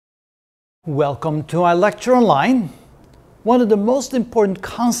Welcome to our lecture online. One of the most important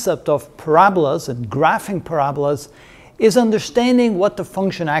concepts of parabolas and graphing parabolas is understanding what the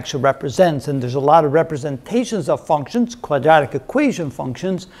function actually represents. And there's a lot of representations of functions, quadratic equation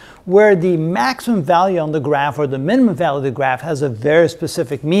functions, where the maximum value on the graph or the minimum value of the graph has a very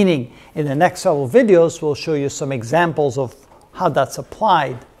specific meaning. In the next several videos, we'll show you some examples of how that's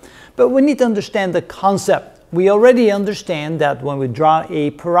applied. But we need to understand the concept. We already understand that when we draw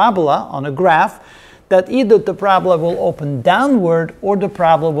a parabola on a graph, that either the parabola will open downward or the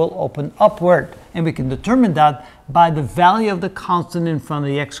parabola will open upward. And we can determine that by the value of the constant in front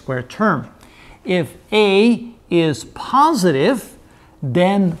of the x squared term. If a is positive,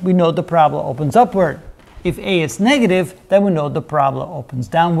 then we know the parabola opens upward. If a is negative, then we know the parabola opens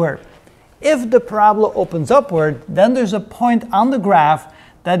downward. If the parabola opens upward, then there's a point on the graph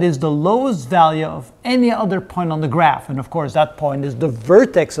that is the lowest value of any other point on the graph. And of course, that point is the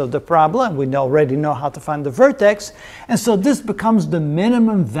vertex of the parabola, and we already know how to find the vertex. And so this becomes the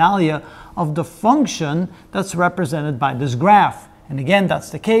minimum value of the function that's represented by this graph. And again, that's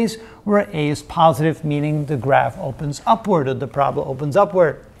the case where a is positive, meaning the graph opens upward, or the parabola opens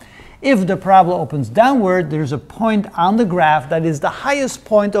upward. If the parabola opens downward, there's a point on the graph that is the highest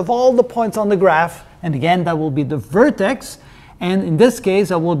point of all the points on the graph. And again, that will be the vertex. And in this case,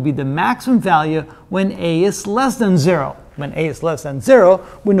 that will be the maximum value when a is less than 0. When a is less than 0,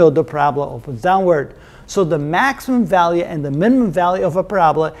 we know the parabola opens downward. So the maximum value and the minimum value of a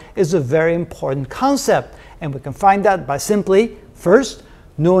parabola is a very important concept. And we can find that by simply, first,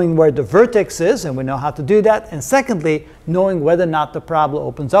 knowing where the vertex is, and we know how to do that. And secondly, knowing whether or not the parabola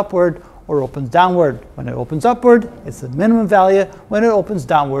opens upward or opens downward. When it opens upward, it's the minimum value. When it opens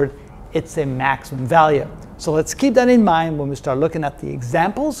downward, it's a maximum value. So let's keep that in mind when we start looking at the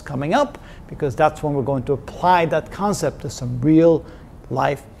examples coming up, because that's when we're going to apply that concept to some real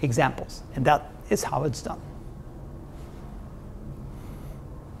life examples. And that is how it's done.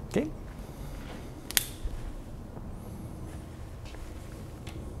 Okay.